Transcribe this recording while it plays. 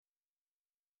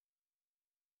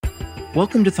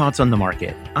Welcome to Thoughts on the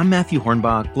Market. I'm Matthew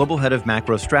Hornbach, Global Head of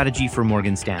Macro Strategy for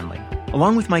Morgan Stanley.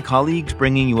 Along with my colleagues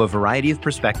bringing you a variety of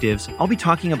perspectives, I'll be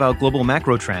talking about global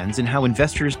macro trends and how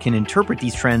investors can interpret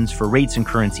these trends for rates and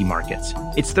currency markets.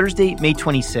 It's Thursday, May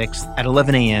 26th at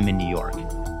 11 a.m. in New York.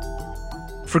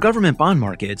 For government bond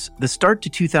markets, the start to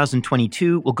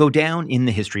 2022 will go down in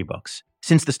the history books.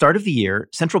 Since the start of the year,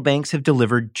 central banks have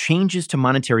delivered changes to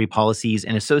monetary policies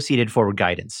and associated forward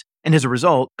guidance. And as a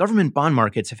result, government bond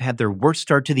markets have had their worst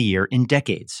start to the year in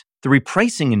decades. The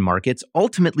repricing in markets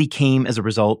ultimately came as a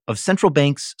result of central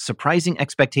banks' surprising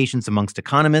expectations amongst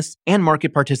economists and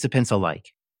market participants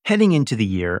alike. Heading into the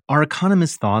year, our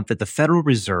economists thought that the Federal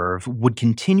Reserve would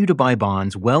continue to buy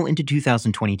bonds well into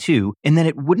 2022 and that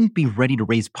it wouldn't be ready to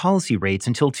raise policy rates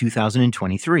until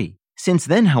 2023. Since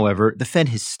then, however, the Fed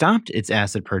has stopped its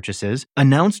asset purchases,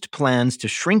 announced plans to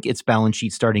shrink its balance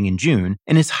sheet starting in June,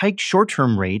 and has hiked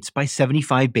short-term rates by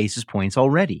 75 basis points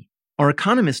already. Our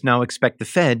economists now expect the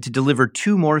Fed to deliver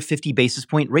 2 more 50 basis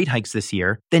point rate hikes this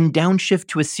year, then downshift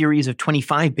to a series of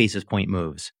 25 basis point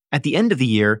moves. At the end of the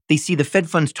year, they see the Fed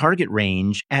funds target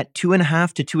range at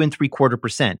 2.5% to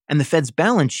 2.75%, and the Fed's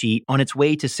balance sheet on its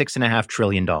way to $6.5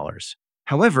 trillion.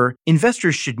 However,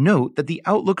 investors should note that the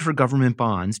outlook for government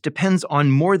bonds depends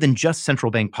on more than just central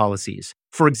bank policies.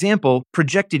 For example,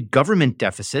 projected government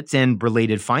deficits and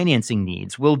related financing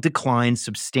needs will decline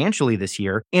substantially this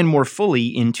year and more fully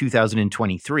in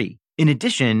 2023. In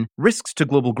addition, risks to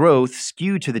global growth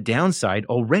skew to the downside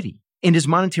already. And as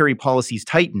monetary policies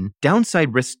tighten,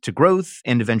 downside risks to growth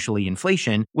and eventually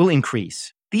inflation will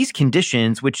increase. These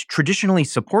conditions, which traditionally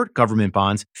support government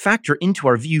bonds, factor into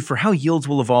our view for how yields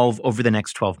will evolve over the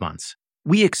next 12 months.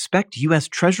 We expect U.S.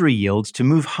 Treasury yields to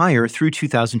move higher through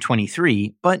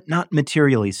 2023, but not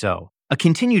materially so. A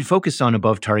continued focus on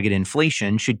above-target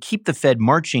inflation should keep the Fed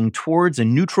marching towards a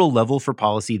neutral level for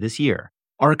policy this year.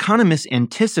 Our economists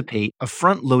anticipate a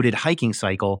front-loaded hiking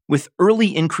cycle, with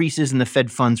early increases in the Fed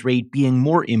funds rate being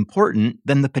more important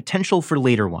than the potential for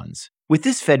later ones. With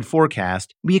this Fed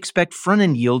forecast, we expect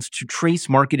front-end yields to trace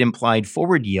market-implied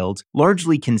forward yields,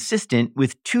 largely consistent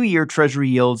with 2-year Treasury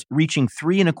yields reaching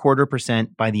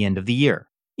 3.25% by the end of the year.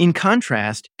 In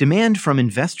contrast, demand from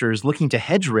investors looking to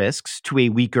hedge risks to a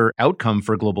weaker outcome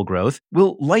for global growth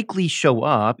will likely show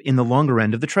up in the longer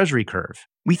end of the Treasury curve.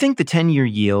 We think the 10-year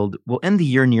yield will end the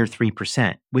year near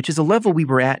 3%, which is a level we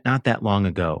were at not that long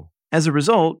ago. As a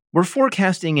result, we're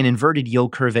forecasting an inverted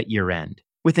yield curve at year-end.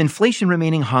 With inflation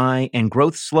remaining high and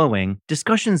growth slowing,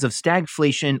 discussions of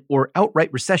stagflation or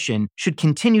outright recession should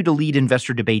continue to lead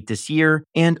investor debate this year,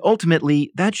 and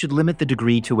ultimately, that should limit the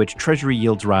degree to which Treasury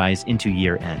yields rise into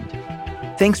year-end.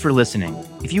 Thanks for listening.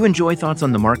 If you enjoy Thoughts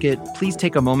on the Market, please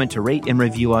take a moment to rate and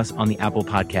review us on the Apple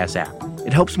Podcasts app.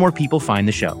 It helps more people find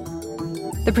the show.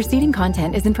 The preceding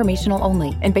content is informational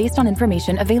only and based on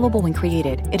information available when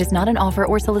created. It is not an offer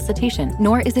or solicitation,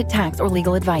 nor is it tax or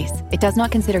legal advice. It does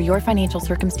not consider your financial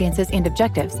circumstances and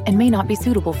objectives and may not be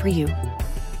suitable for you.